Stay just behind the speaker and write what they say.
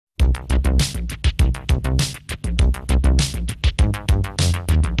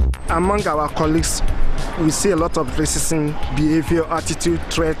Among our colleagues, we see a lot of racism, behavior, attitude,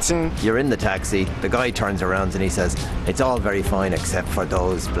 threatening. You're in the taxi, the guy turns around and he says, "It's all very fine except for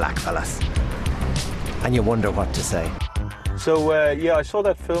those black fellas." And you wonder what to say. So, yeah, I saw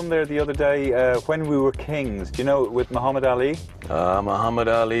that film there the other day, When We Were Kings, do you know, with Muhammad Ali? Muhammad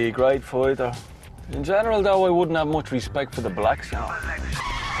Ali, great fighter. In general, though, I wouldn't have much respect for the blacks, you know.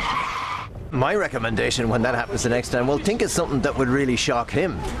 My recommendation when that happens the next time, well, think of something that would really shock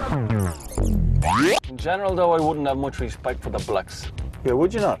him. In general, though, I wouldn't have much respect for the blacks. Yeah,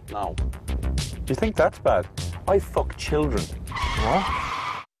 would you not? No. Do you think that's bad? I fuck children.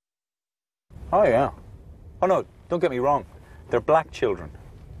 What? Oh, yeah. Oh, no, don't get me wrong. They're black children.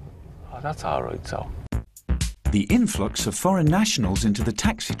 Oh, that's all right, so. The influx of foreign nationals into the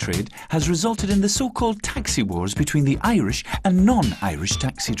taxi trade has resulted in the so-called taxi wars between the Irish and non-Irish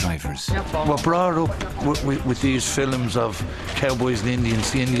taxi drivers. We're brought up with these films of cowboys and Indians.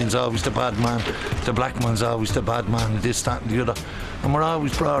 The Indian's always the bad man, the black man's always the bad man, this, that and the other. And we're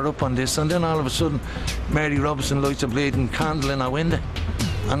always brought up on this. And then all of a sudden, Mary Robinson lights a bleeding candle in our window.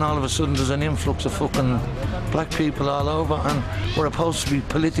 And all of a sudden there's an influx of fucking black people all over, and we're supposed to be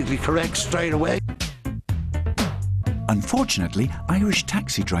politically correct straight away. Unfortunately, Irish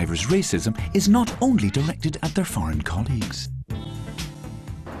taxi drivers' racism is not only directed at their foreign colleagues.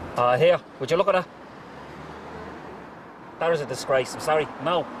 Here, would you look at that? That is a disgrace, I'm sorry.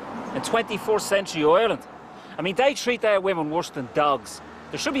 No. In 21st century Ireland, I mean, they treat their women worse than dogs.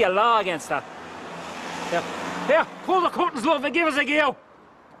 There should be a law against that. Here, pull the curtains, love, and give us a go.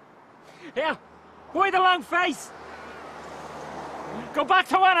 Here, why the long face? Go back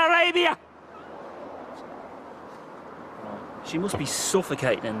to Anne Arabia. She must be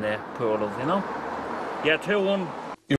suffocating in there, poor love, you know? Yeah, 2-1.